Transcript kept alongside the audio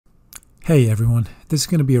Hey everyone, this is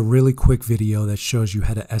going to be a really quick video that shows you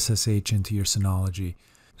how to SSH into your Synology.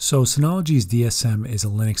 So Synology's DSM is a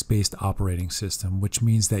Linux-based operating system, which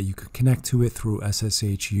means that you can connect to it through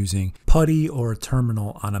SSH using PuTTY or a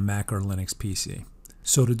terminal on a Mac or Linux PC.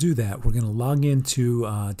 So to do that, we're going to log into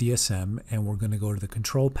DSM and we're going to go to the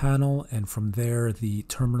control panel and from there the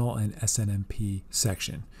terminal and SNMP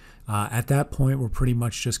section. At that point, we're pretty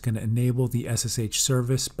much just going to enable the SSH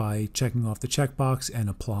service by checking off the checkbox and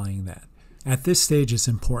applying that. At this stage, it's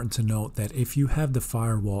important to note that if you have the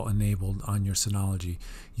firewall enabled on your Synology,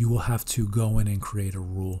 you will have to go in and create a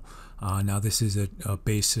rule. Now, this is a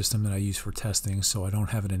base system that I use for testing, so I don't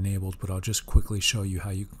have it enabled, but I'll just quickly show you how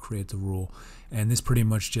you can create the rule. And this pretty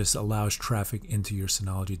much just allows traffic into your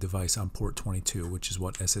Synology device on port 22, which is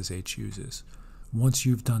what SSH uses. Once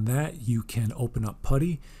you've done that, you can open up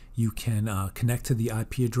PuTTY, you can connect to the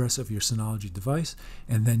IP address of your Synology device,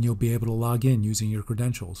 and then you'll be able to log in using your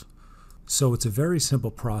credentials. So it's a very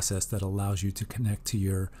simple process that allows you to connect to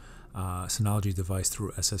your Synology device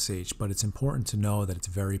through SSH, but it's important to know that it's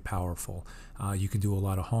very powerful. You can do a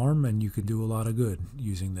lot of harm and you can do a lot of good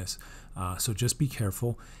using this. So just be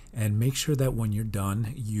careful and make sure that when you're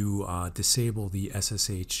done, you disable the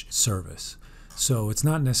SSH service. So it's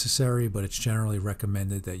not necessary, but it's generally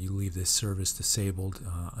recommended that you leave this service disabled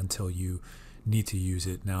until you need to use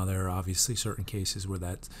it. Now, there are obviously certain cases where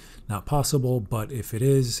that's not possible, but if it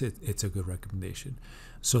is, it's a good recommendation.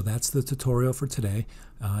 So that's the tutorial for today.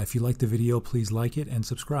 If you liked the video, please like it and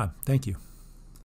subscribe. Thank you.